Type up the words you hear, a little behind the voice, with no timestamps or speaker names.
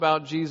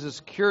about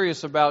Jesus,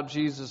 curious about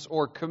Jesus,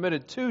 or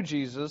committed to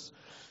Jesus,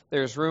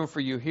 there's room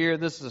for you here.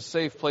 This is a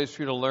safe place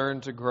for you to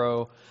learn, to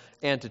grow,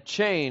 and to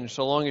change.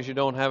 So long as you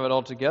don't have it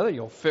all together,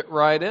 you'll fit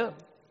right in.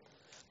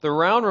 The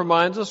round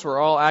reminds us we're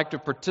all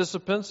active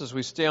participants as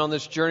we stay on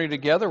this journey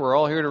together. We're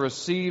all here to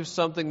receive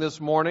something this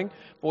morning,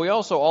 but we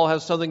also all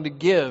have something to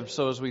give.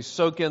 So as we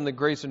soak in the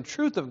grace and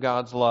truth of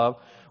God's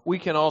love, we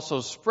can also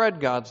spread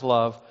God's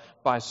love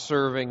by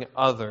serving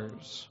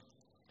others.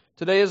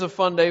 Today is a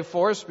fun day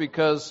for us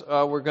because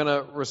we're going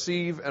to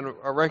receive and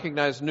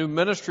recognize new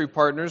ministry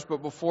partners.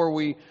 But before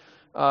we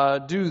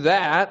do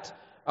that,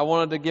 I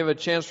wanted to give a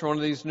chance for one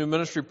of these new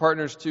ministry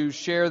partners to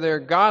share their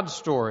God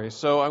story.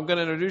 So I'm going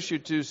to introduce you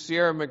to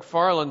Sierra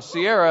McFarland.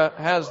 Sierra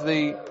has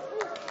the...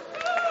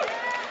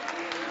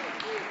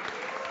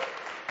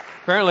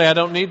 Apparently I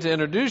don't need to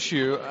introduce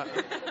you.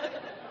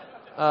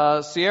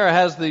 Sierra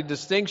has the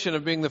distinction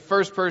of being the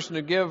first person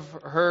to give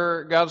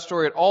her God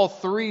story at all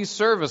 3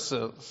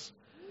 services.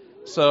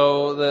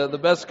 So the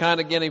best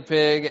kind of guinea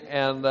pig,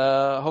 and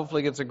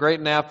hopefully gets a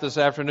great nap this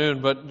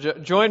afternoon.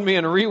 But join me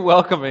in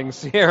re-welcoming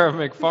Sierra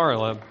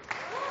McFarland.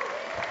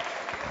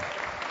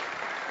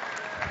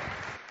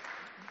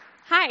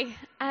 Hi.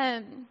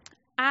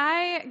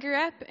 I grew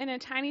up in a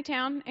tiny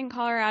town in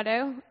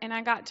Colorado, and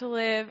I got to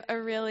live a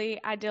really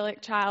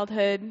idyllic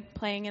childhood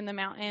playing in the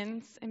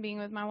mountains and being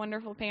with my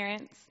wonderful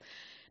parents.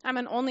 I'm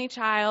an only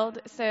child,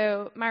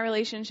 so my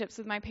relationships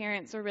with my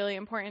parents were really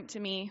important to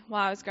me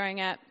while I was growing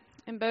up.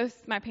 And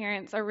both my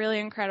parents are really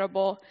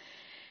incredible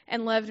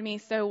and loved me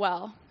so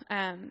well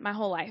my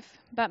whole life.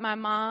 But my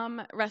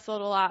mom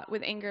wrestled a lot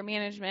with anger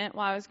management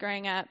while I was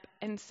growing up,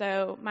 and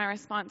so my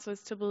response was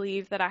to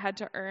believe that I had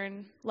to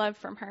earn love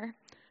from her.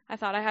 I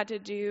thought I had to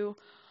do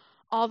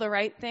all the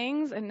right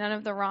things and none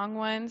of the wrong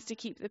ones to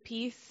keep the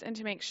peace and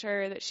to make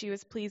sure that she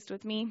was pleased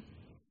with me.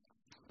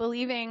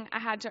 Believing I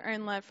had to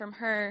earn love from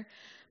her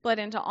bled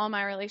into all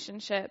my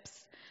relationships,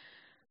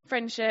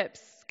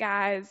 friendships,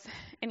 guys,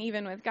 and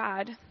even with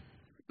God.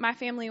 My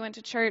family went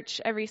to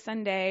church every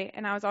Sunday,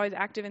 and I was always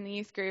active in the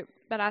youth group,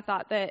 but I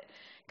thought that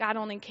God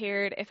only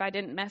cared if I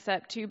didn't mess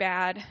up too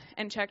bad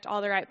and checked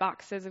all the right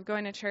boxes of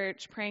going to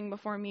church, praying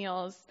before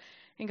meals,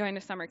 and going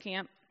to summer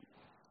camp.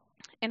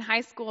 In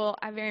high school,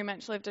 I very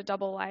much lived a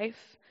double life.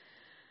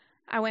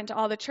 I went to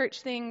all the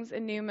church things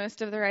and knew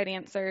most of the right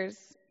answers,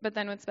 but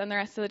then would spend the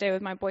rest of the day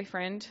with my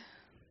boyfriend.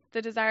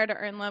 The desire to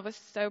earn love was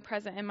so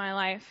present in my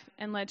life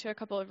and led to a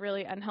couple of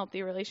really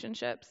unhealthy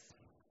relationships.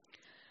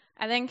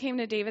 I then came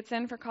to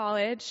Davidson for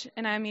college,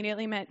 and I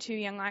immediately met 2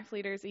 young life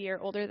leaders a year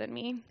older than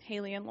me,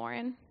 Haley and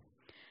Lauren.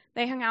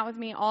 They hung out with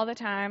me all the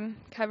time,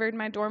 covered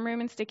my dorm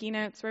room in sticky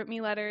notes, wrote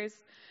me letters,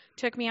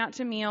 took me out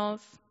to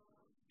meals,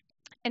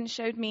 and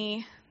showed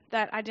me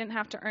that I didn't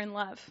have to earn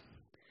love.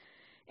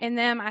 In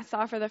them, I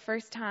saw for the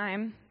first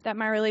time that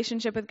my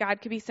relationship with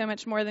God could be so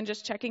much more than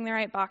just checking the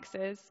right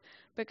boxes,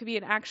 but could be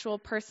an actual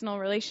personal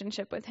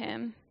relationship with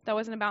Him that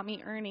wasn't about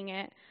me earning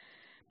it,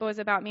 but was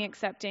about me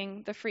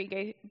accepting the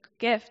free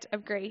gift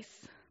of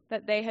grace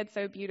that they had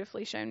so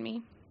beautifully shown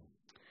me.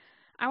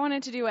 I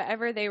wanted to do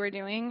whatever they were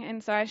doing,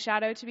 and so I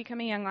shadowed to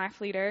become a young life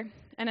leader,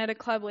 and at a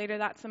club later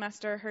that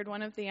semester heard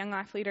one of the young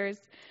life leaders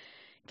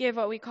give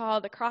what we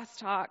call the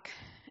crosstalk,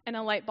 and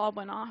a light bulb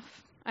went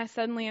off. I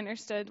suddenly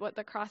understood what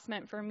the cross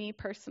meant for me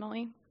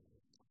personally.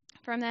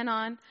 From then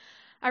on,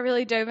 I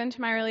really dove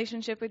into my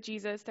relationship with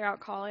Jesus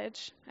throughout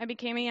college. I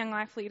became a young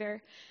life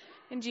leader,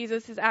 and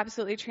Jesus has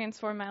absolutely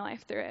transformed my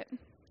life through it.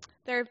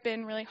 There have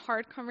been really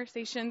hard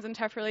conversations and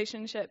tough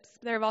relationships.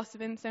 There have also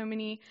been so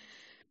many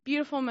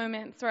beautiful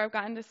moments where I've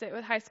gotten to sit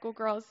with high school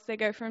girls as they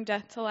go from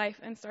death to life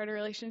and start a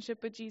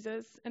relationship with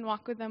Jesus and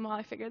walk with them while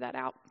I figure that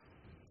out.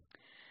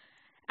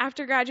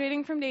 After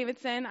graduating from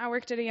Davidson, I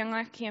worked at a Young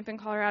Life camp in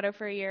Colorado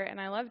for a year, and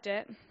I loved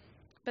it,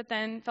 but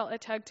then felt a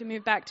tug to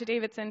move back to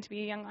Davidson to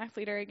be a Young Life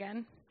leader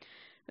again.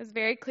 It was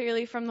very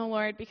clearly from the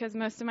Lord because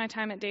most of my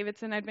time at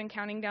Davidson, I'd been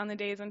counting down the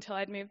days until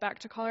I'd moved back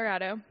to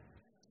Colorado.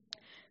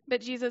 But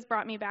Jesus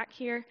brought me back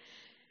here,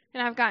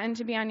 and I've gotten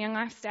to be on Young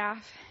Life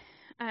staff,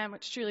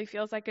 which truly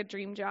feels like a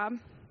dream job.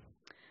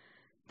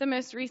 The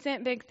most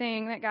recent big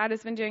thing that God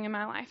has been doing in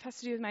my life has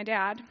to do with my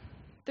dad.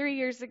 3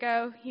 years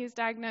ago, he was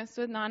diagnosed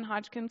with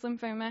non-Hodgkin's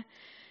lymphoma,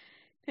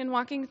 and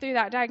walking through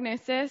that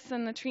diagnosis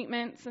and the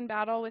treatments and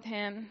battle with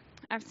him,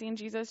 I've seen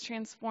Jesus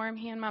transform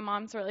he and my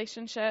mom's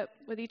relationship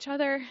with each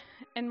other,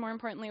 and more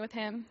importantly with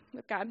him,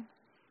 with God.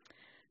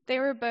 They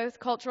were both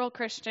cultural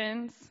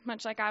Christians,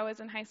 much like I was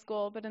in high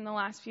school, but in the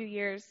last few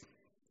years,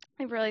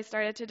 they've really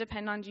started to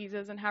depend on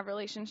Jesus and have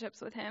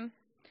relationships with him.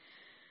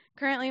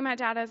 Currently, my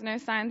dad has no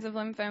signs of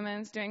lymphoma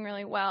and is doing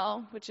really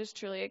well, which is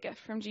truly a gift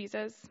from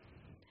Jesus.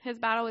 His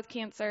battle with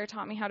cancer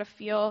taught me how to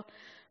feel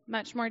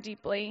much more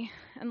deeply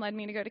and led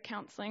me to go to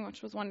counseling,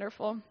 which was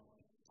wonderful,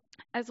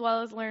 as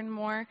well as learn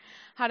more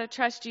how to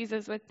trust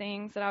Jesus with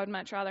things that I would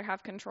much rather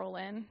have control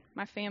in,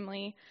 my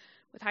family,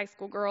 with high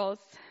school girls,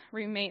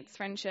 roommates,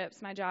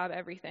 friendships, my job,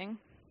 everything.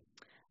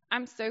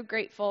 I'm so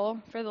grateful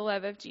for the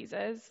love of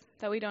Jesus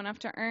that we don't have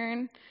to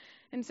earn,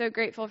 and so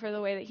grateful for the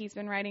way that he's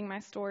been writing my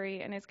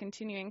story and is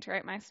continuing to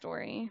write my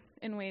story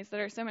in ways that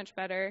are so much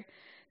better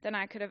than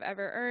I could have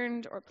ever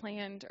earned or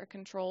planned or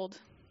controlled.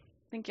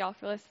 Thank y'all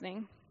for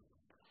listening.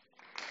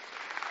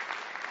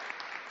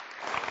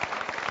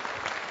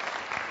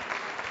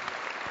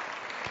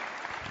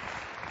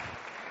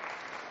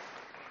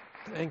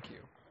 Thank you.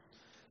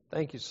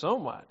 Thank you so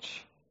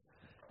much.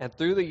 And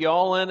threw the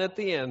y'all in at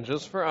the end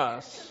just for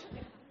us.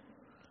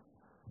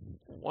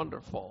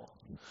 Wonderful.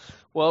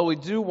 Well, we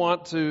do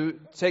want to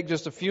take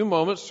just a few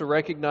moments to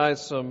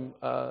recognize some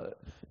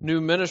new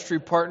ministry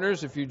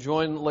partners. If you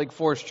join Lake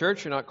Forest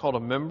Church, you're not called a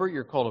member,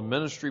 you're called a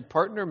ministry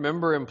partner.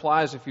 Member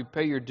implies if you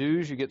pay your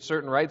dues, you get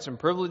certain rights and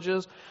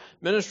privileges.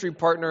 Ministry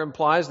partner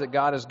implies that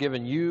God has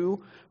given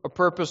you a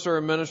purpose or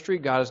a ministry.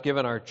 God has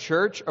given our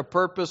church a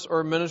purpose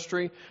or a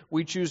ministry.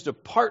 We choose to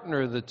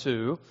partner the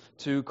two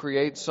to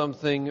create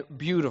something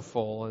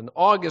beautiful. In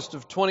August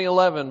of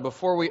 2011,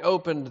 before we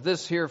opened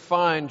this here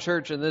fine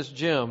church in this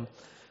gym,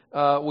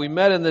 we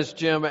met in this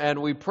gym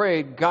and we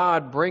prayed,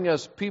 God, bring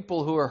us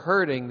people who are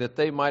hurting that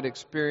they might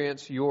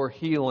experience your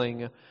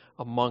healing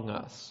among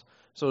us.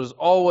 So it is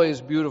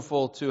always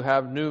beautiful to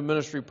have new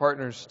ministry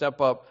partners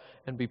step up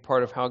and be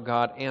part of how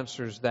God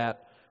answers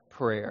that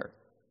prayer.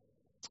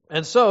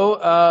 And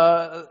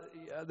so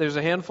there's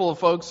a handful of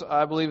folks,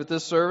 I believe, at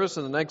this service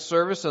and the next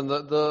service and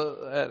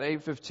at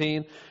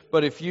 8:15.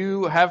 But if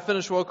you have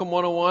finished Welcome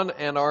 101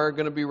 and are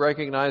going to be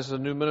recognized as a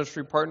new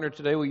ministry partner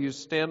today, will you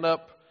stand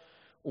up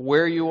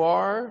where you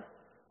are?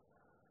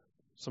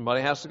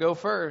 Somebody has to go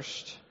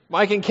first.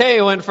 Mike and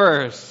Kay went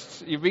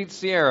first. You beat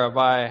Sierra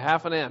by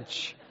half an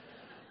inch.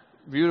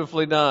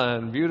 Beautifully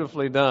done.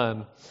 Beautifully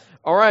done.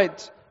 All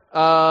right.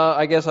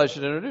 I guess I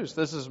should introduce.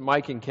 This is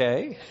Mike and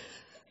Kay.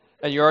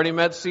 And you already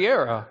met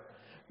Sierra.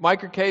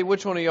 Mike or Kay,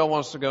 which one of y'all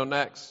wants to go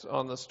next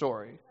on the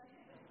story?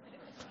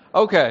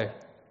 Okay.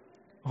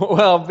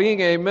 Well, being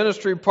a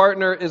ministry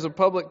partner is a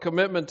public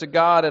commitment to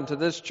God and to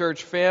this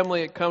church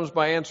family. It comes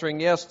by answering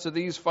yes to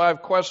these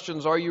 5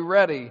 questions. Are you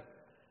ready?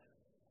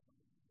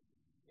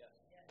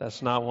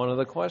 That's not one of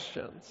the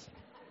questions.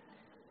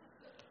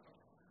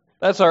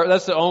 That's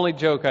the only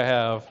joke I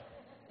have.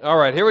 All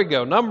right, here we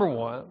go. Number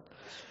 1.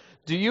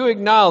 Do you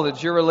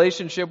acknowledge your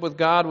relationship with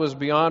God was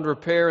beyond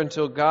repair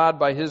until God,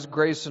 by His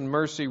grace and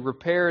mercy,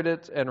 repaired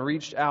it and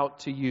reached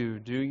out to you?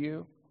 Do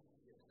you?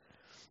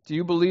 Do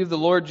you believe the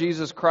Lord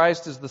Jesus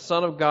Christ is the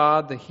Son of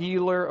God, the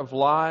healer of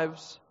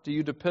lives? Do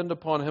you depend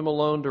upon Him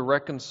alone to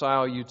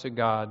reconcile you to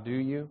God? Do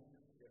you?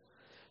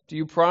 Do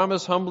you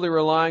promise, humbly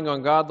relying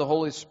on God the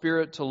Holy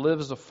Spirit, to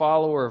live as a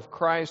follower of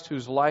Christ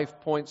whose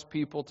life points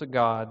people to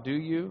God? Do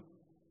you?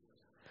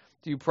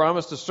 Do you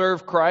promise to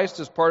serve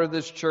Christ as part of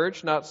this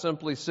church, not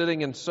simply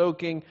sitting and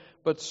soaking,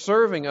 but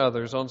serving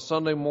others on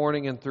Sunday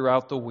morning and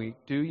throughout the week?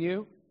 Do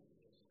you?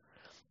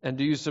 And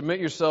do you submit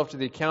yourself to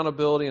the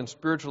accountability and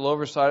spiritual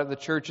oversight of the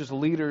church's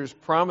leaders,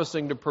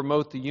 promising to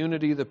promote the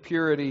unity, the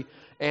purity,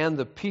 and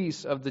the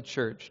peace of the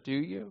church? Do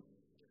you?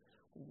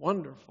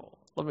 Wonderful.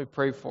 Let me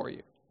pray for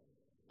you.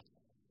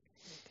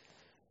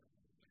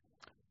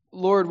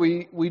 Lord,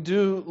 we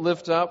do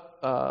lift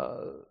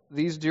up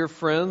these dear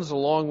friends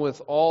along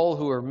with all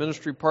who are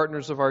ministry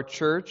partners of our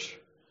church,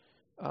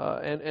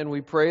 and we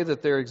pray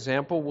that their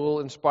example will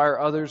inspire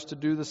others to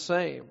do the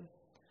same.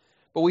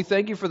 But we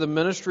thank you for the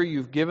ministry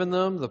you've given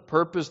them, the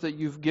purpose that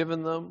you've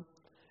given them,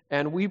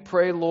 and we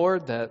pray,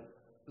 Lord, that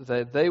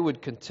they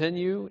would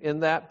continue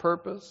in that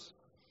purpose,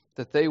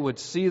 that they would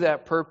see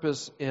that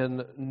purpose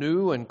in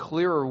new and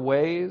clearer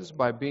ways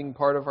by being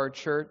part of our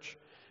church.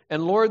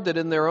 And Lord, that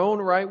in their own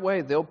right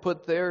way, they'll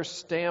put their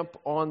stamp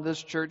on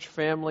this church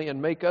family and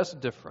make us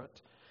different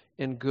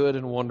in good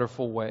and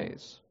wonderful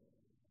ways.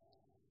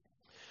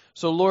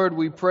 So Lord,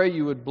 we pray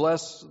you would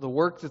bless the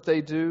work that they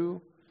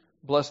do,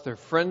 bless their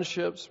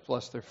friendships,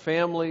 bless their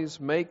families,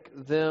 make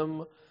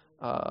them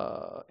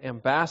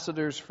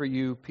ambassadors for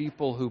you,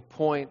 people who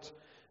point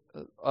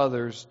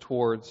others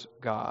towards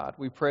God.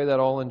 We pray that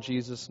all in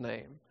Jesus'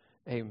 name.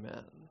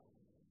 Amen.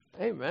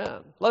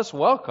 Amen. Let's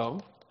welcome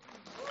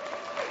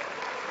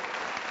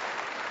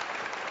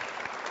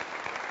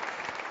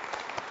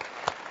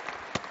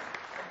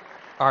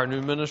our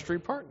new ministry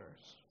partners.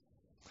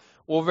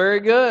 Well, very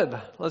good.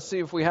 Let's see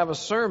if we have a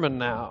sermon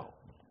now.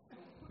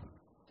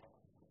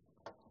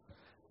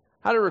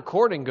 How did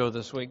recording go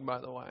this week, by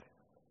the way?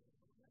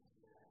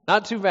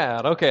 Not too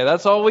bad. Okay,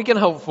 that's all we can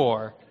hope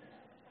for.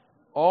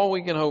 All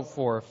we can hope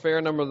for. A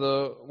fair number of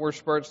the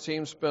worship arts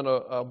team spent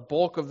a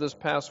bulk of this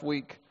past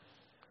week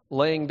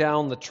laying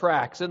down the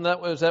tracks.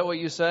 Is that what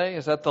you say?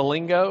 Is that the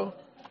lingo?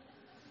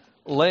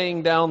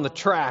 Laying down the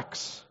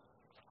tracks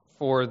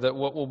for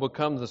what will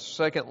become the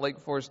second Lake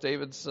Forest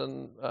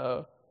Davidson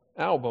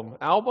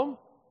album?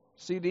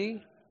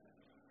 CD?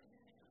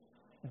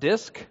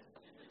 Disc?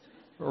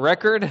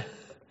 Record?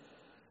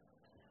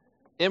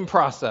 In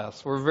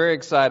process. We're very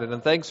excited.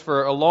 And thanks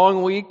for a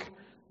long week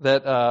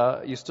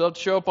that you still have to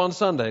show up on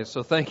Sunday.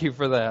 So thank you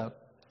for that.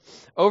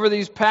 Over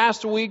these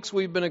past weeks,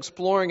 we've been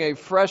exploring a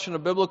fresh and a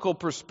biblical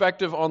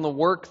perspective on the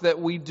work that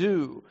we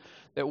do.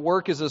 that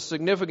work is a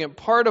significant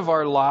part of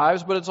our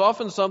lives, but it's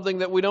often something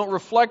that we don't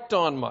reflect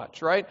on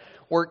much, right?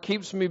 Work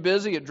keeps me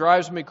busy, it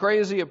drives me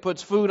crazy, it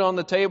puts food on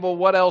the table.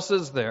 What else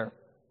is there?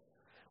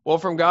 Well,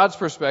 from God's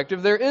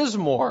perspective, there is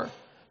more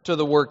to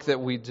the work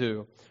that we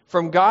do.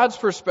 From God's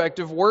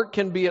perspective, work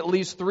can be at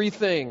least three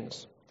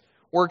things.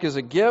 Work is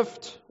a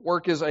gift,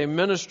 work is a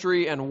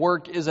ministry, and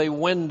work is a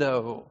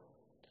window.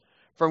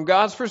 From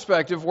God's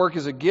perspective, work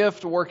is a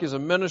gift, work is a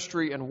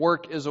ministry, and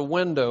work is a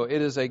window.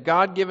 It is a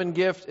God-given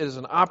gift, it is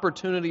an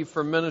opportunity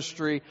for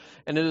ministry,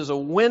 and it is a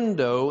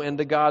window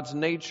into God's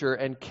nature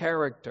and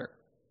character.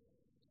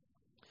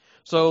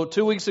 So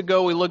 2 weeks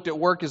ago, we looked at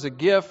work as a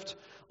gift.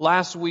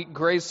 Last week,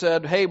 Grace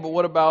said, hey, but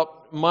what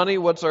about money?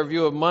 What's our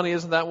view of money?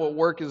 Isn't that what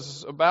work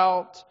is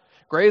about?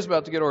 Gray's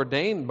about to get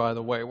ordained, by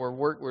the way. We're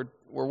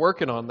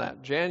working on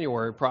that.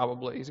 January,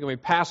 probably. He's going to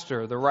be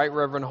pastor, the Right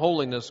Reverend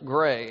Holiness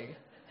Gray.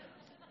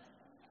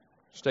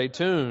 Stay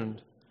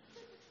tuned.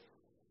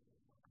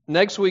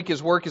 Next week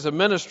is work as a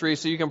ministry,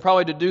 so you can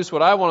probably deduce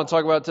what I want to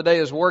talk about today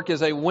is work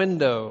as a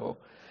window.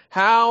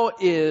 How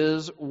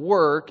is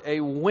work a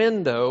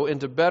window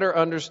into better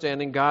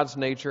understanding God's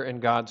nature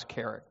and God's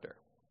character?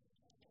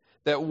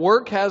 That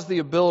work has the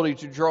ability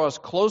to draw us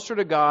closer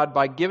to God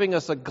by giving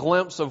us a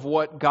glimpse of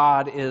what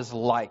God is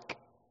like.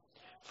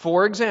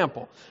 For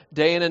example,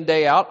 day in and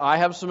day out, I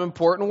have some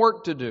important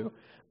work to do.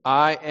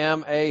 I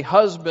am a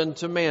husband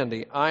to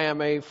Mandy. I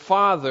am a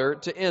father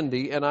to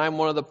Indy, and I'm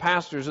one of the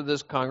pastors of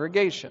this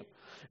congregation.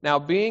 Now,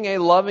 being a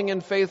loving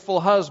and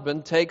faithful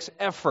husband takes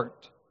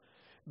effort.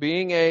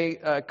 Being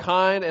a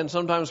kind and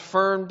sometimes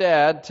firm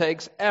dad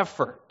takes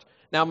effort.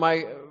 Now,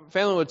 my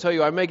family would tell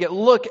you I make it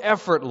look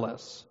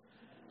effortless.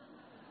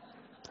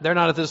 They're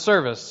not at this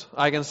service,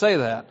 I can say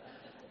that.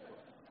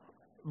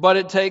 But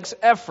it takes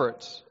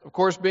effort. Of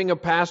course, being a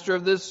pastor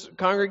of this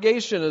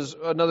congregation is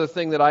another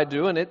thing that I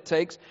do, and it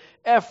takes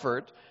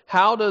effort.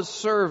 How does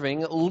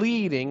serving,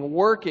 leading,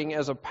 working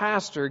as a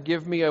pastor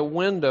give me a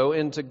window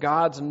into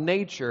God's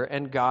nature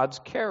and God's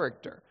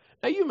character?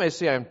 Now, you may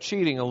say I'm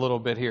cheating a little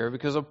bit here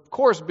because, of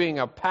course, being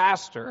a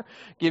pastor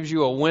gives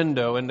you a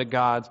window into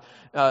God's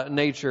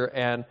nature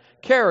and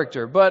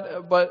character.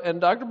 But and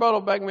Dr. Budd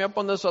will back me up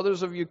on this.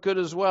 Others of you could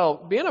as well.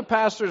 Being a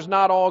pastor is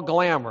not all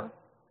glamour,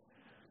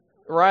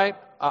 right?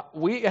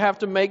 We have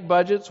to make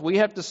budgets. We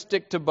have to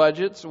stick to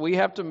budgets. We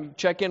have to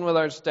check in with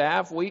our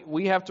staff.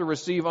 We have to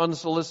receive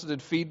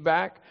unsolicited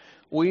feedback.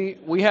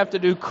 We have to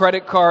do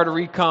credit card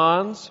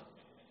recons.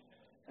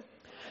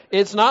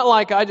 It's not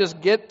like I just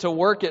get to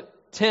work at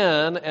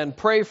 10 and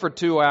pray for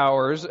 2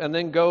 hours and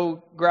then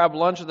go grab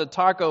lunch at the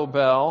Taco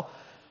Bell,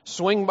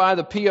 swing by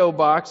the P.O.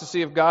 box to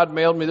see if God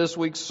mailed me this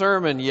week's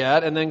sermon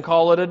yet, and then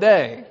call it a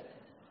day.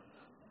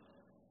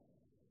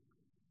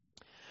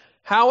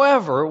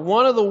 However,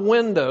 one of the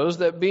windows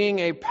that being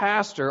a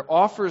pastor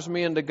offers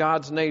me into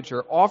God's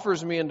nature,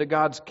 offers me into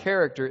God's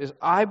character, is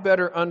I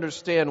better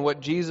understand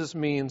what Jesus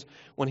means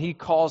when He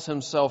calls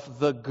Himself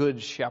the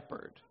Good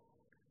Shepherd.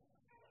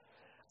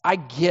 I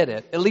get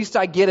it. At least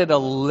I get it a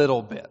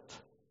little bit.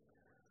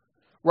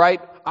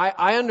 Right?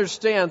 I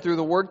understand through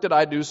the work that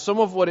I do some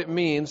of what it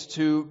means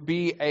to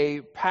be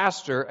a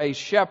pastor, a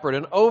shepherd,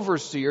 an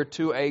overseer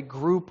to a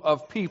group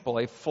of people,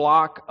 a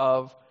flock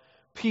of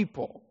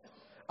people.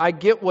 I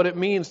get what it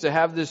means to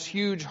have this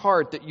huge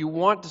heart that you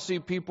want to see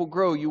people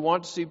grow, you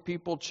want to see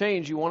people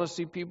change, you want to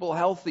see people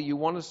healthy, you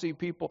want to see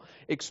people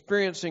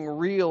experiencing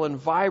real and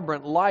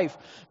vibrant life.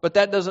 But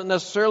that doesn't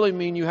necessarily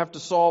mean you have to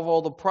solve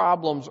all the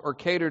problems or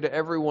cater to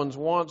everyone's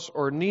wants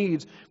or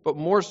needs, but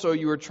more so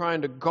you are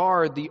trying to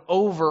guard the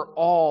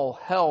overall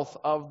health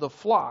of the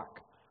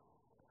flock.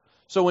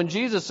 So when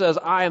Jesus says,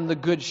 I am the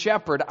good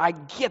shepherd, I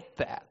get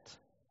that.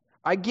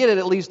 I get it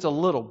at least a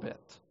little bit.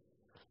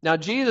 Now,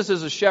 Jesus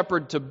is a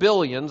shepherd to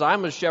billions.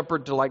 I'm a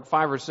shepherd to like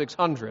 500 or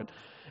 600.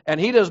 And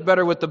He does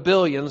better with the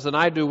billions than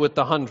I do with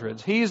the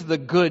hundreds. He's the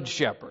good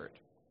shepherd.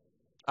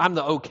 I'm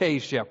the okay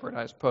shepherd,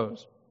 I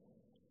suppose.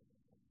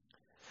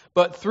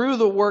 But through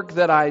the work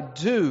that I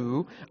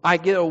do, I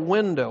get a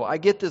window. I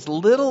get this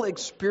little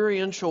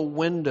experiential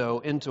window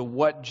into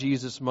what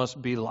Jesus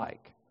must be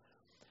like.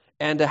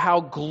 And to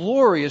how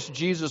glorious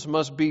Jesus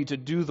must be to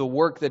do the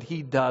work that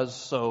He does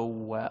so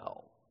well.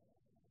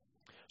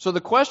 So the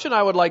question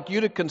I would like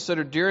you to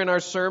consider during our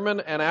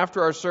sermon and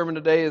after our sermon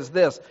today is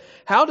this.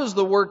 How does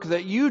the work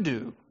that you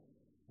do,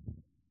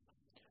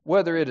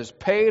 whether it is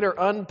paid or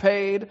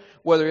unpaid,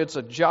 whether it's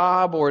a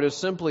job or it is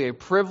simply a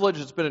privilege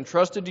that's been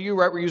entrusted to you,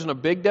 right? We're using a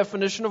big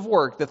definition of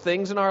work, the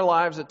things in our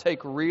lives that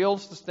take real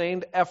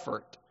sustained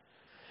effort.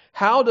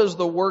 How does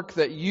the work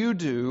that you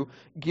do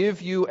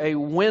give you a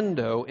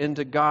window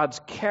into God's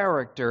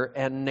character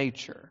and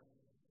nature?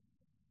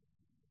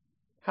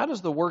 How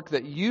does the work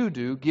that you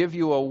do give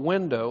you a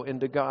window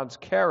into God's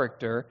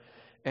character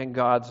and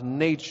God's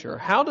nature?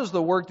 How does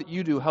the work that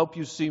you do help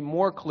you see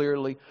more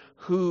clearly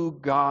who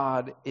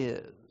God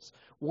is?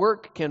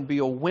 Work can be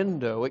a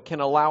window. It can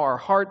allow our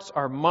hearts,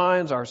 our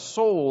minds, our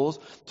souls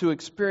to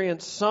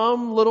experience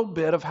some little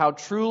bit of how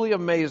truly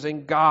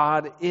amazing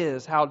God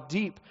is, how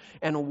deep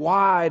and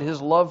wide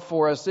His love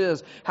for us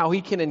is, how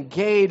He can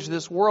engage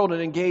this world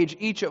and engage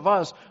each of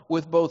us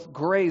with both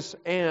grace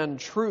and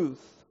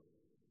truth.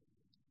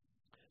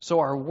 So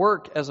our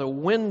work as a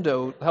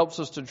window helps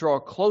us to draw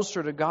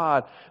closer to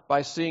God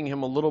by seeing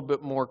Him a little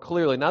bit more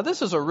clearly. Now,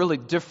 this is a really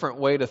different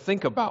way to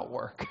think about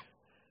work.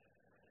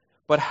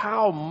 But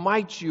how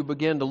might you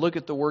begin to look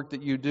at the work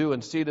that you do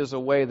and see it as a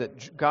way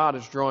that God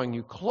is drawing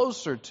you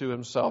closer to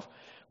Himself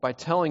by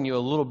telling you a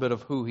little bit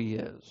of who He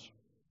is?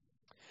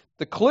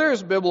 The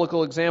clearest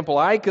biblical example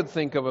I could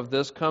think of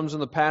this comes in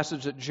the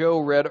passage that Joe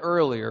read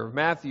earlier,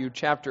 Matthew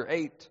chapter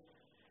 8,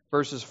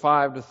 verses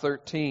 5 to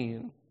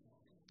 13.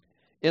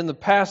 In the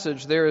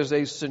passage, there is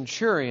a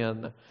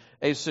centurion.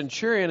 A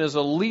centurion is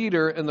a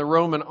leader in the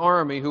Roman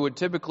army who would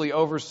typically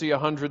oversee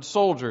 100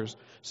 soldiers.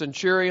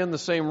 Centurion, the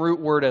same root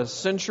word as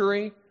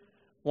century,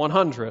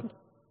 100.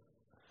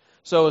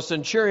 So a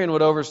centurion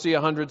would oversee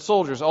 100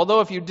 soldiers. Although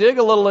if you dig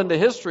a little into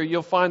history,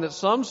 you'll find that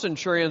some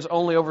centurions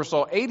only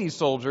oversaw 80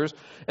 soldiers,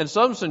 and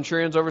some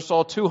centurions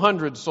oversaw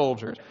 200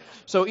 soldiers.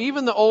 So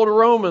even the old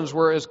Romans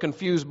were as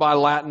confused by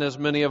Latin as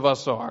many of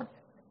us are.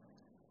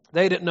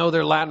 They didn't know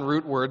their Latin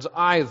root words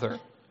either.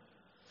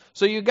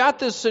 So you got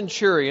this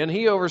centurion.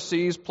 He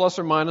oversees plus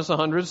or minus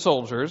 100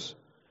 soldiers.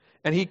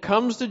 And he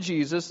comes to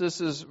Jesus. This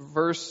is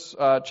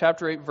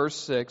chapter 8, verse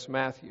 6,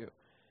 Matthew.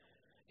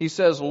 He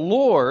says,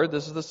 Lord,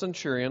 this is the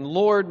centurion,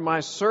 Lord,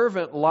 my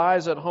servant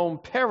lies at home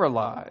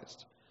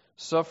paralyzed,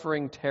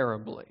 suffering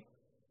terribly.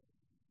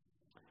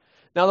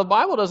 Now, the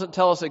Bible doesn't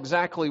tell us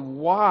exactly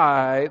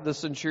why the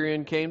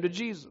centurion came to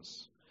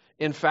Jesus.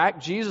 In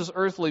fact, Jesus'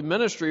 earthly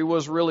ministry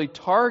was really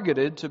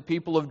targeted to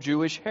people of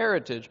Jewish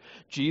heritage.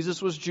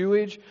 Jesus was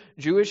Jewish.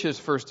 His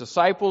first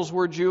disciples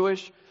were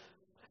Jewish.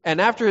 And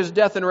after His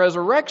death and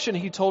resurrection,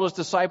 He told His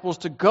disciples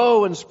to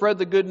go and spread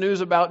the good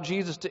news about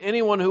Jesus to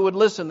anyone who would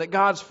listen, that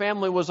God's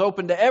family was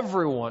open to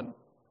everyone.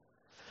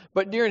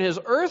 But during His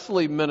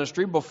earthly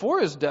ministry, before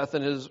His death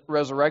and His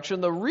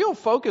resurrection, the real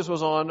focus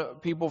was on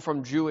people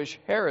from Jewish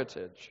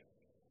heritage.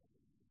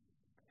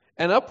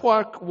 And up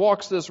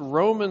walks this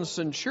Roman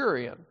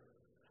centurion,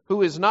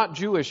 who is not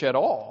Jewish at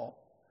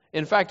all.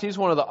 In fact, he's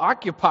one of the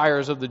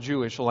occupiers of the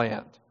Jewish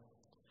land.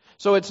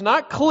 So it's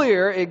not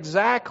clear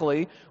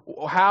exactly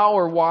how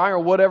or why or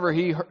whatever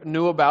he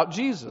knew about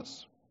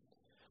Jesus.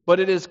 But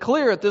it is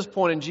clear at this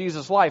point in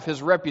Jesus' life,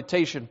 his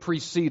reputation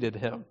preceded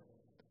him.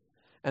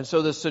 And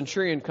so the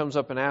centurion comes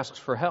up and asks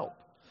for help.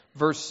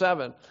 Verse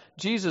 7,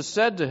 Jesus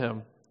said to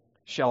him,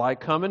 shall I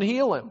come and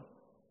heal him?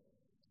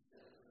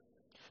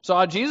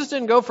 So Jesus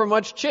didn't go for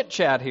much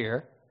chit-chat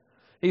here.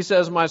 He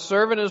says, my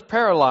servant is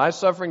paralyzed,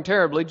 suffering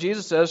terribly.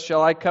 Jesus says,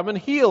 shall I come and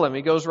heal him?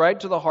 He goes right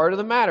to the heart of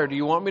the matter. Do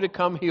you want me to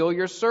come heal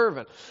your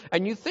servant?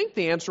 And you think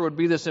the answer would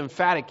be this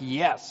emphatic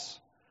yes.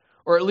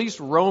 Or at least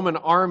Roman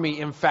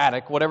army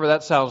emphatic, whatever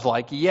that sounds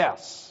like,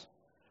 yes.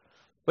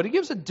 But he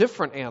gives a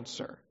different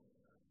answer.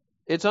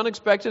 It's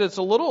unexpected. It's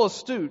a little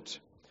astute.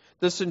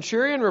 The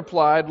centurion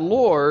replied,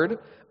 Lord,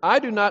 I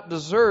do not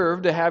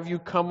deserve to have you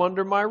come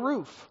under my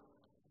roof.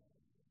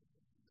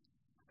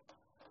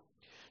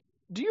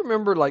 Do you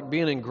remember like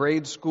being in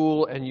grade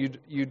school and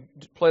you'd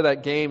play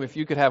that game? If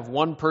you could have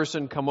one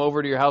person come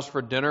over to your house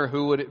for dinner,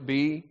 who would it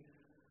be?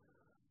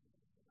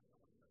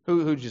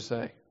 Who'd you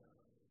say?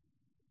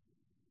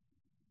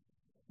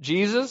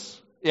 Jesus?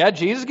 Yeah,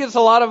 Jesus gets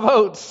a lot of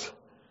votes.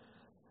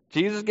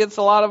 Jesus gets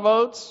a lot of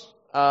votes.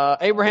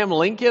 Abraham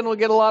Lincoln will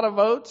get a lot of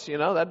votes. You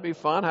know, that'd be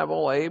fun. Have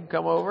old Abe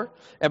come over.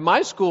 At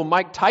my school,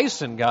 Mike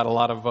Tyson got a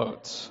lot of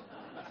votes.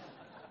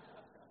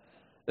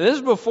 This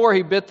is before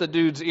he bit the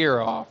dude's ear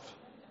off.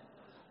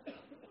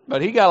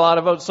 But he got a lot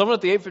of votes. Someone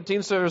at the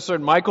 815 service said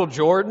Michael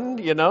Jordan,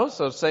 you know,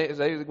 so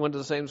they went to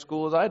the same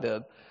school as I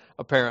did,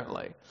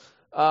 apparently.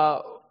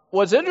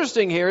 What's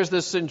interesting here is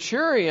the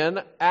centurion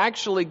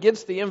actually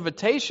gets the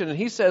invitation and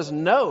he says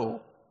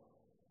no.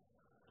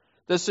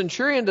 The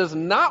centurion does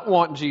not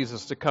want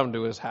Jesus to come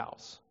to his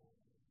house.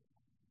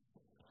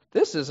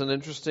 This is an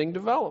interesting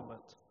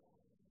development.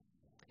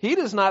 He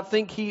does not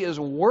think he is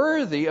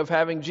worthy of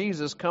having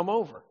Jesus come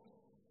over.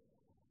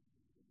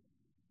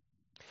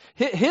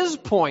 His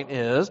point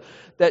is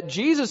that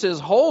Jesus is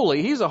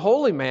holy. He's a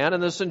holy man.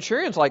 And the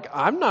centurion's like,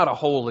 I'm not a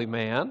holy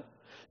man.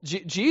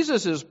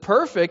 Jesus is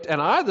perfect. And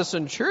I, the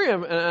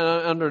centurion,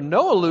 under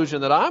no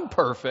illusion that I'm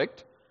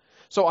perfect.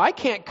 So I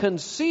can't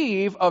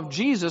conceive of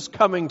Jesus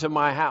coming to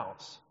my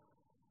house.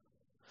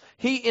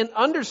 He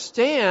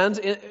understands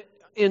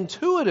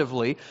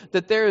intuitively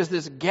that there is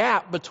this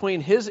gap between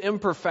his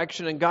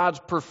imperfection and God's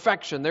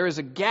perfection. There is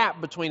a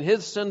gap between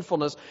his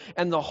sinfulness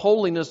and the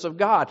holiness of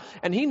God.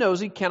 And he knows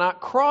he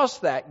cannot cross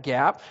that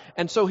gap.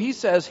 And so he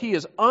says he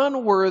is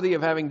unworthy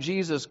of having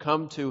Jesus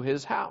come to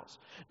his house.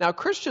 Now,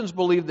 Christians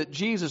believe that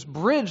Jesus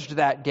bridged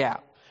that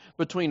gap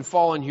between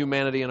fallen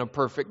humanity and a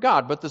perfect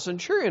God. But the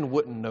centurion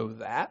wouldn't know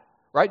that,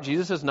 right?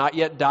 Jesus has not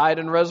yet died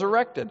and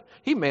resurrected.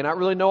 He may not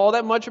really know all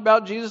that much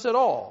about Jesus at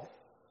all.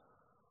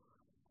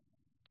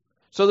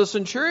 So the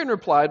centurion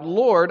replied,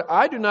 Lord,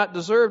 I do not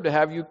deserve to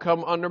have you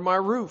come under my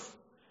roof,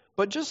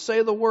 but just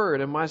say the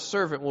word, and my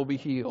servant will be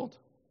healed.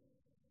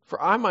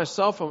 For I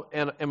myself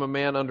am a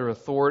man under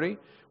authority,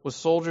 with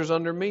soldiers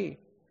under me.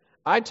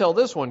 I tell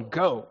this one,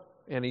 go,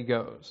 and he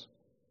goes.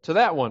 To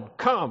that one,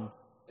 come,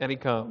 and he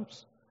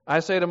comes. I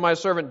say to my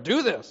servant,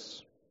 do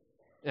this,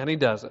 and he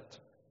does it.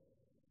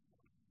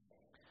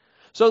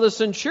 So the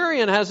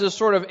centurion has this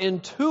sort of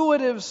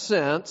intuitive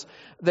sense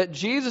that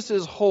Jesus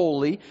is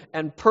holy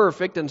and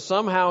perfect and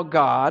somehow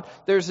God.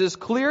 There's this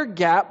clear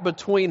gap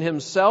between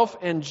himself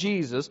and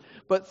Jesus,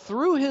 but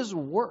through his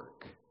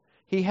work,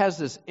 he has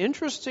this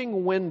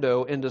interesting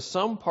window into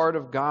some part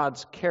of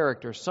God's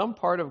character, some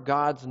part of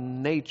God's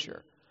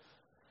nature.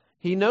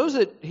 He knows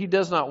that he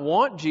does not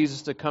want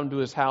Jesus to come to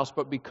his house,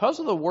 but because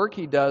of the work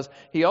he does,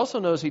 he also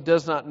knows he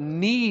does not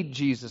need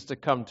Jesus to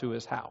come to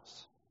his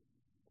house.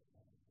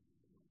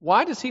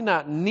 Why does he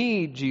not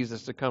need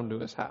Jesus to come to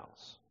his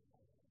house?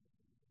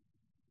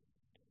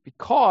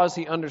 Because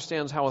he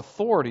understands how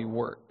authority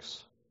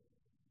works.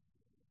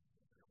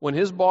 When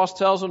his boss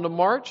tells him to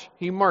march,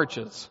 he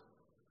marches.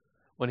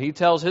 When he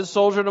tells his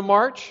soldier to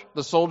march,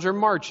 the soldier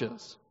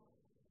marches.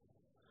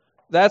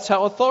 That's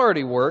how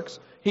authority works.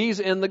 He's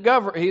in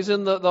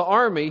the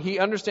army. He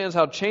understands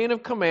how chain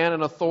of command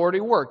and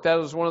authority work. That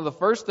is one of the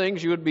first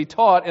things you would be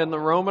taught in the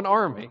Roman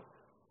army.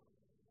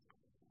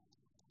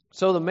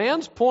 So the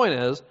man's point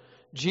is,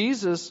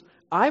 Jesus,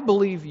 I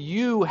believe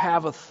you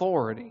have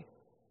authority.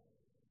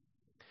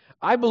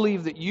 I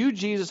believe that you,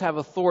 Jesus, have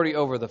authority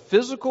over the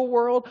physical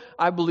world.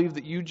 I believe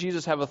that you,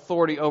 Jesus, have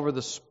authority over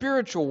the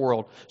spiritual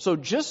world. So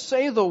just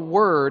say the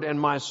word and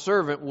my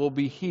servant will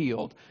be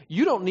healed.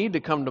 You don't need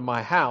to come to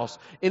my house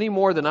any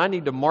more than I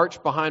need to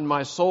march behind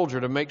my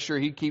soldier to make sure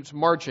he keeps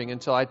marching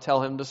until I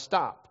tell him to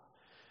stop.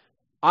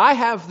 I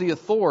have the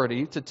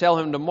authority to tell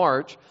him to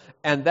march,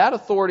 and that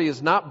authority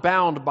is not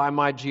bound by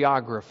my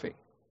geography.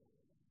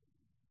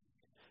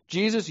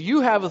 Jesus,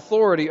 you have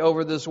authority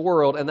over this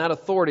world, and that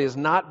authority is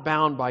not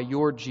bound by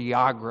your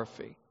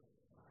geography.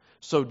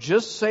 So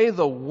just say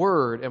the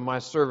word, and my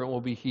servant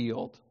will be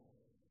healed.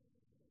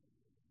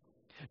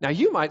 Now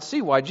you might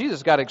see why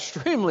Jesus got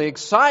extremely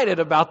excited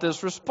about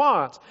this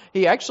response.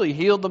 He actually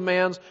healed the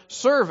man's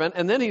servant,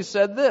 and then he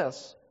said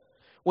this.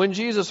 When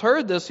Jesus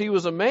heard this, he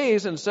was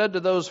amazed and said to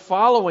those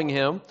following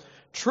him,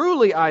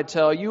 truly I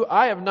tell you,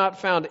 I have not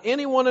found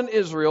anyone in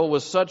Israel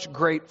with such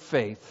great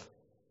faith.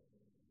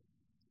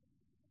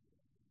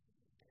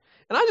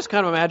 And I just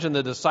kind of imagine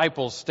the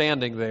disciples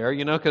standing there,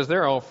 because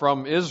they're all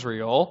from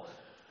Israel.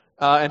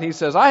 And he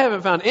says, I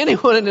haven't found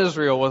anyone in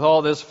Israel with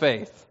all this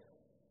faith.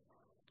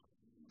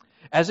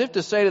 As if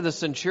to say to the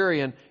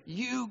centurion,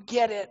 you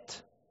get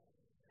it.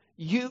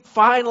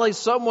 Finally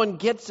someone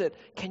gets it.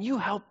 Can you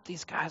help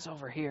these guys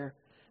over here?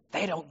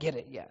 They don't get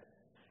it yet.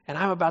 And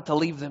I'm about to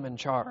leave them in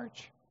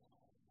charge.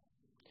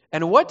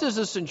 And what does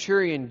the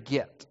centurion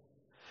get?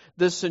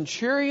 The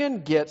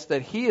centurion gets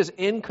that he is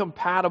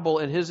incompatible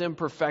in his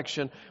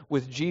imperfection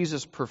with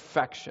Jesus'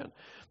 perfection.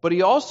 But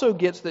he also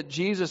gets that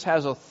Jesus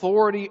has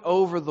authority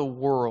over the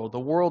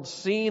world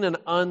seen and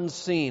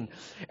unseen.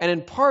 And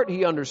in part,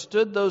 he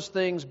understood those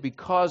things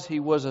because he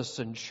was a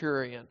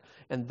centurion.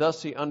 And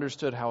thus he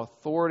understood how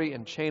authority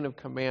and chain of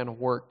command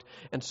worked.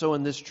 And so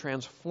in this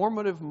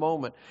transformative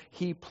moment,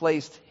 he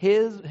placed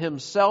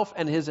himself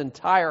and his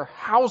entire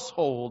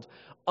household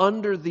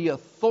under the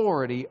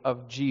authority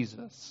of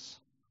Jesus.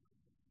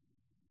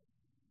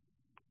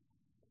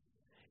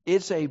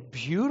 It's a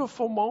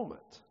beautiful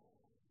moment.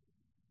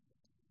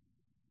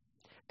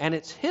 And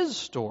it's his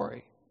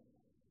story.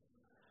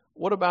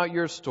 What about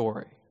your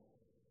story?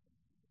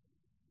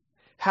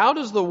 How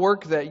does the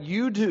work that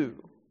you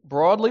do,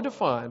 broadly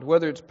defined,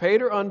 whether it's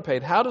paid or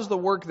unpaid, how does the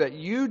work that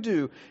you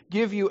do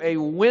give you a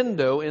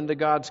window into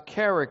God's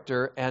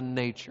character and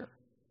nature?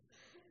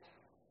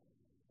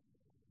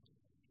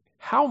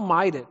 How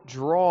might it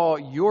draw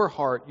your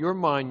heart, your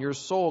mind, your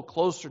soul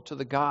closer to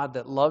the God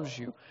that loves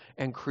you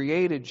and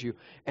created you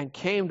and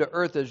came to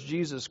earth as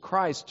Jesus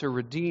Christ to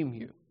redeem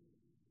you?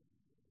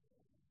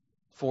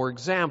 For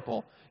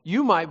example,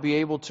 you might be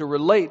able to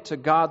relate to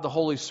God the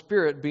Holy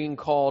Spirit being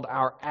called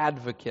our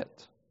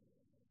advocate.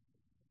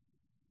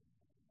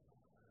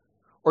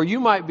 Or you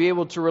might be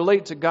able to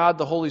relate to God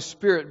the Holy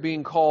Spirit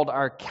being called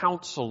our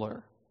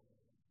counselor.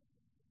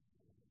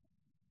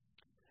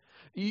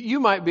 You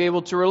might be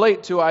able to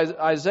relate to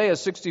Isaiah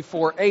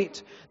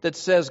 64:8 that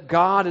says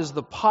God is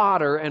the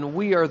potter and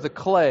we are the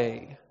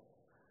clay.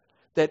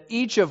 That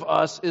each of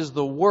us is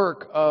the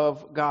work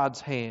of God's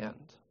hand.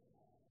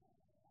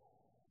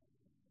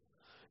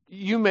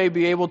 You may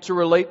be able to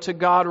relate to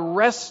God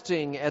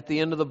resting at the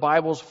end of the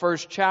Bible's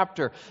first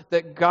chapter,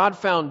 that God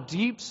found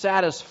deep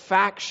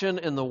satisfaction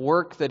in the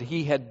work that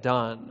He had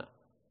done.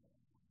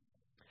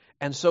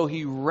 And so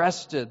He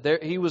rested.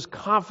 He was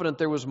confident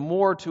there was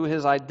more to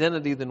His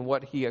identity than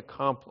what He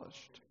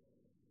accomplished.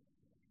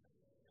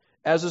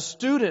 As a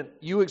student,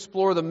 you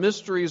explore the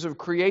mysteries of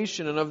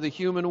creation and of the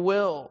human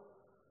will.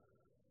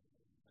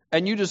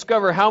 And you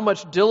discover how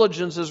much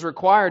diligence is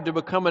required to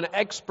become an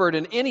expert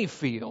in any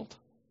field.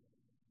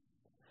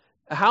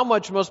 how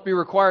much must be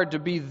required to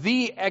be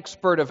the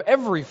expert of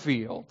every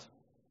field?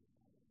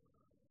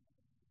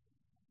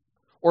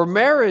 Or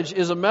marriage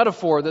is a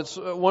metaphor that's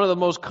one of the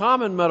most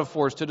common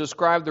metaphors to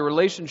describe the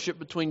relationship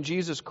between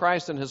Jesus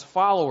Christ and His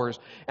followers.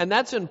 And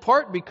that's in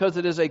part because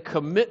it is a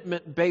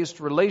commitment-based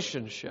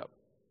relationship.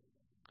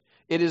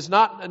 It is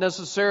not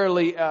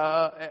necessarily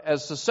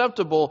as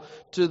susceptible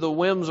to the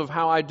whims of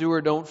how I do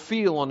or don't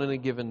feel on any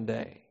given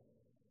day.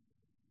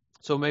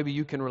 So maybe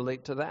you can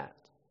relate to that.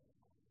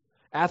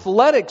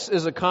 Athletics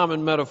is a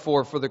common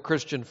metaphor for the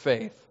Christian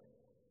faith.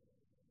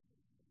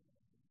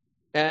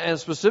 And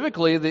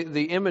specifically,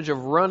 the image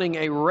of running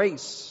a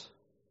race.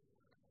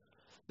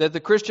 That the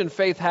Christian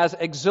faith has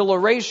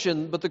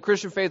exhilaration, but the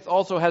Christian faith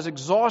also has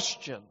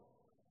exhaustion.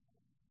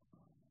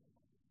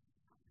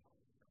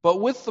 But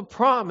with the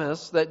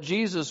promise that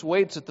Jesus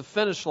waits at the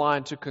finish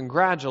line to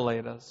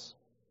congratulate us.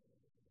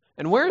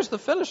 And where's the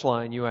finish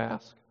line, you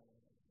ask?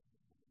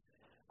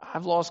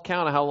 I've lost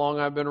count of how long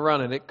I've been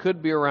running. It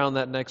could be around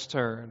that next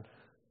turn.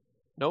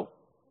 Nope.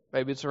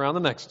 Maybe it's around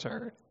the next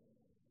turn.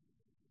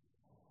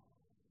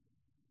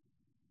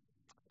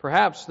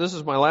 Perhaps, this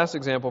is my last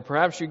example,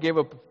 perhaps you gave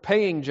up a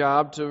paying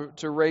job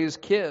to raise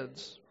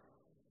kids.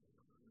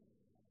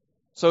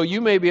 So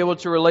you may be able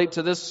to relate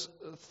to this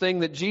thing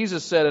that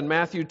Jesus said in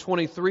Matthew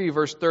 23,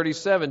 verse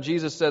 37.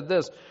 Jesus said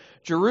this,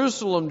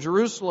 Jerusalem,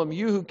 Jerusalem,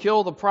 you who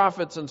kill the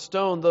prophets and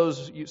stone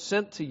those you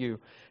sent to you.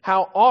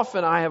 How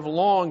often I have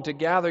longed to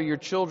gather your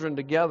children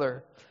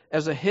together,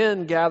 as a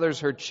hen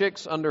gathers her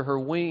chicks under her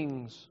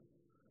wings,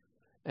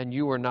 and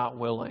you were not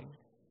willing.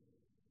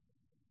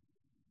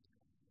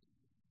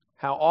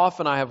 How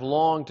often I have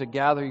longed to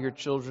gather your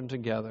children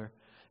together,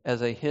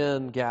 as a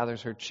hen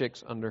gathers her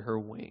chicks under her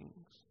wings.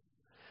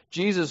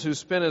 Jesus, who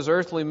spent his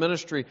earthly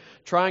ministry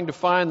trying to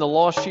find the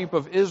lost sheep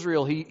of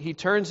Israel, he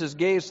turns his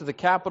gaze to the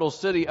capital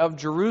city of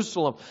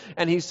Jerusalem,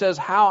 and he says,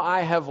 how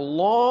I have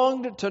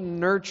longed to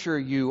nurture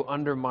you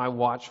under my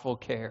watchful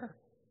care.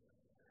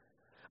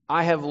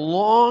 I have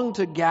longed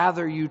to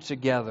gather you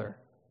together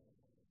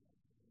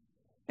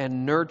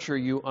and nurture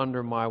you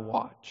under my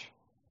watch.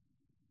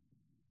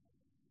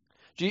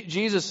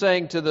 Jesus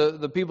saying to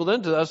the people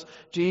then to us,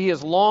 he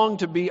has longed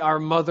to be our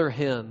mother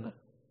hen.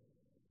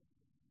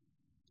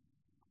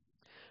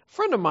 A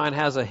friend of mine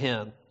has a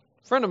hen.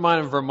 A friend of mine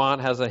in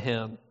Vermont has a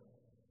hen.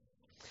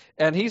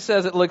 And he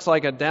says it looks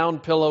like a down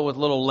pillow with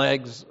little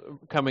legs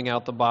coming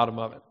out the bottom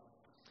of it.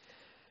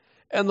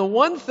 And the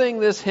one thing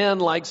this hen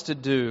likes to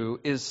do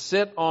is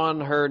sit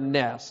on her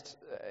nest,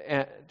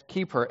 and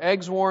keep her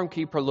eggs warm,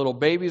 keep her little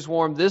babies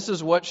warm. This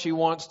is what she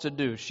wants to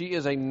do. She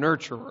is a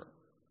nurturer.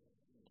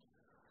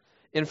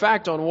 In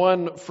fact, on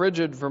one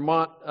frigid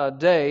Vermont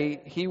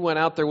day, he went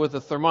out there with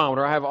a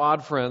thermometer. I have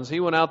odd friends. He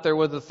went out there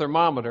with a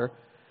thermometer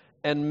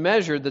and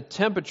measured the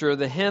temperature of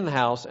the hen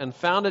house and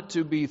found it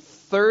to be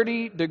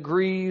 30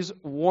 degrees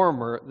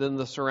warmer than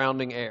the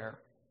surrounding air.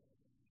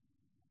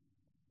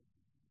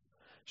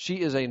 She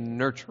is a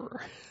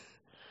nurturer.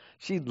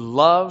 She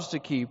loves to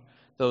keep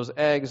those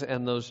eggs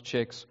and those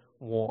chicks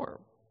warm.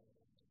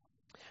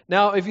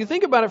 Now, if you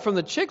think about it from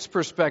the chick's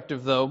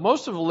perspective, though,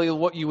 most of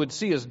what you would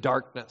see is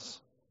darkness.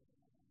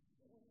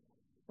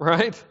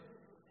 Right?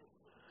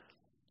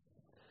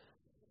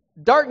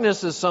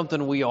 Darkness is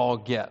something we all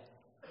get.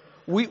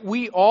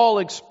 We all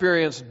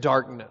experience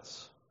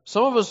darkness.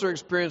 Some of us are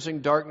experiencing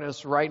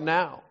darkness right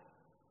now.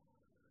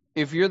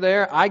 If you're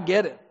there, I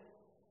get it.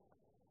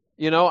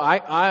 You know,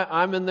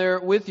 I'm in there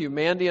with you.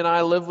 Mandy and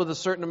I live with a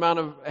certain amount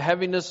of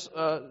heaviness,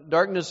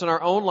 darkness in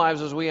our own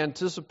lives as we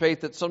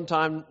anticipate that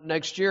sometime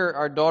next year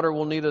our daughter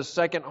will need a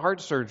second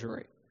heart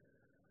surgery.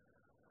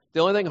 The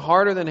only thing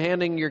harder than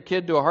handing your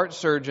kid to a heart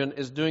surgeon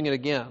is doing it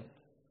again.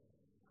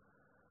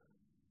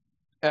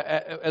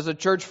 As a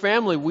church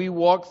family, we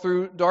walk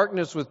through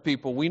darkness with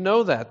people. We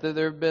know that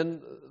there have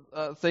been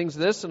things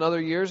this and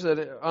other years that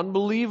are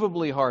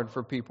unbelievably hard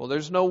for people.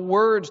 There's no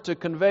words to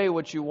convey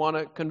what you want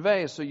to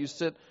convey, so you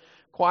sit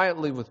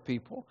quietly with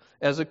people.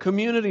 As a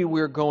community,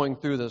 we're going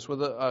through this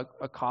with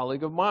a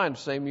colleague of mine,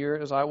 same year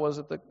as I was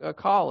at the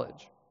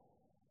college.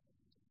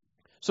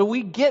 So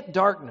we get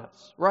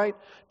darkness, right?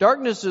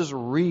 Darkness is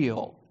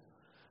real.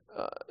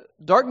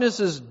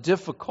 Darkness is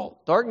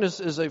difficult. Darkness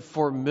is a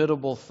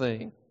formidable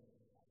thing.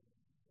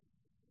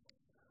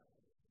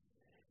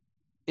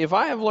 If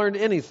I have learned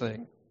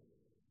anything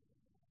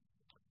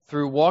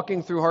through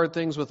walking through hard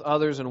things with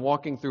others and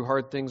walking through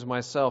hard things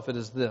myself, it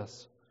is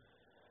this.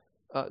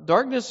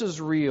 Darkness is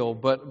real,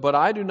 but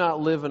I do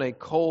not live in a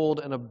cold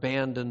and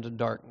abandoned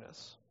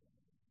darkness.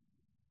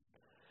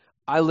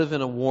 I live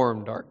in a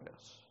warm darkness.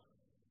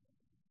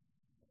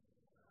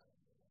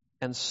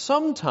 And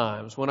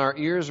sometimes when our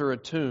ears are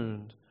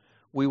attuned,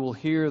 we will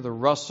hear the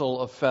rustle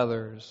of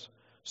feathers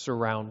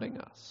surrounding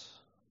us.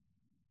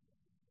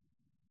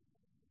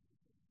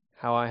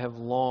 How I have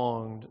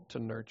longed to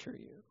nurture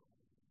you.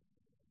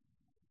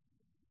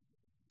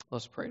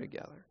 Let's pray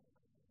together.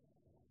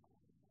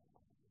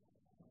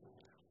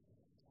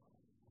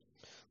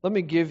 Let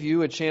me give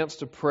you a chance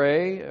to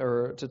pray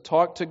or to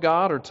talk to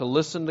God or to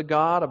listen to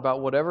God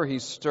about whatever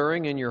He's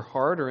stirring in your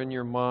heart or in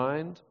your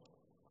mind.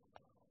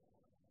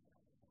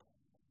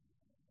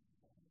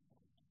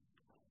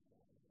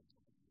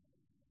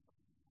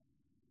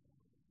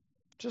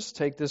 just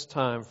take this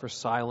time for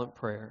silent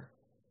prayer.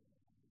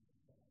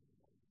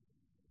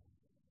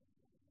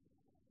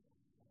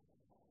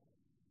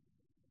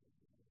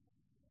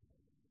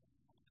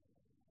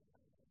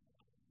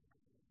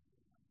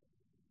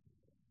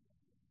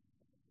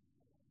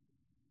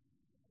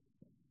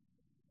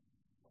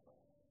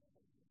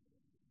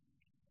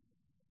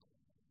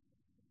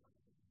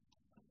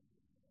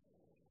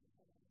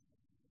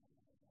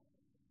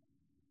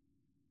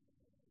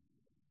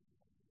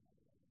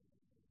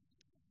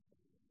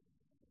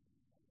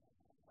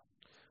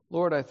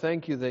 Lord, I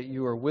thank you that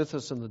you are with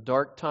us in the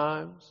dark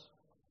times.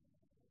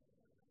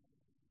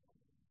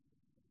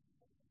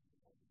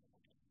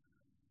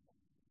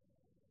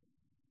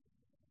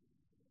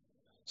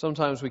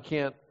 Sometimes we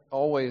can't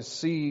always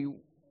see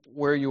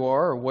where you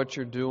are or what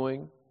you're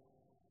doing.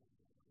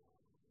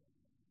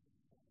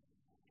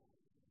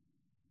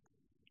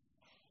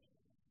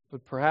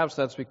 But perhaps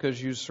that's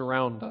because you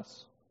surround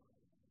us.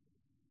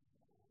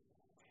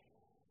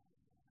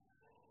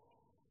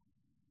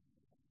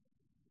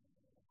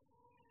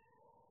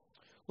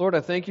 Lord,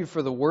 I thank you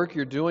for the work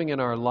you're doing in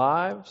our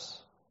lives,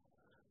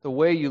 the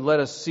way you let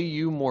us see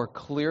you more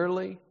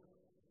clearly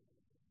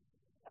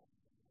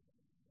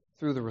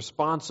through the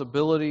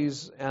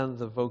responsibilities and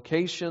the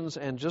vocations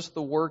and just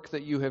the work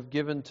that you have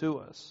given to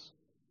us.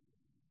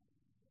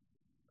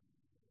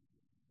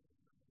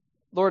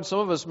 Lord,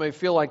 some of us may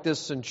feel like this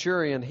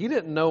centurion. He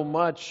didn't know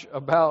much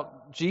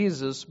about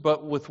Jesus,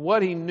 but with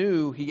what he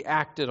knew, he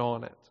acted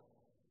on it.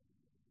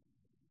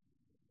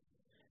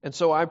 And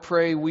so I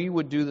pray we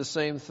would do the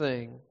same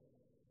thing.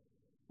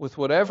 With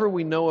whatever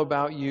we know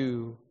about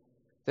you,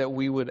 that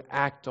we would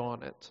act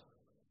on it.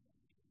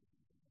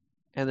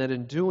 And that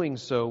in doing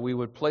so, we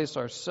would place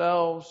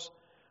ourselves,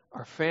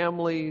 our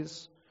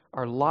families,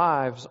 our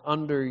lives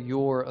under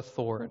your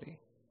authority.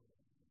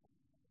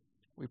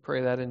 We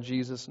pray that in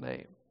Jesus'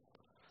 name.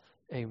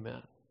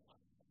 Amen.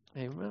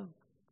 Amen.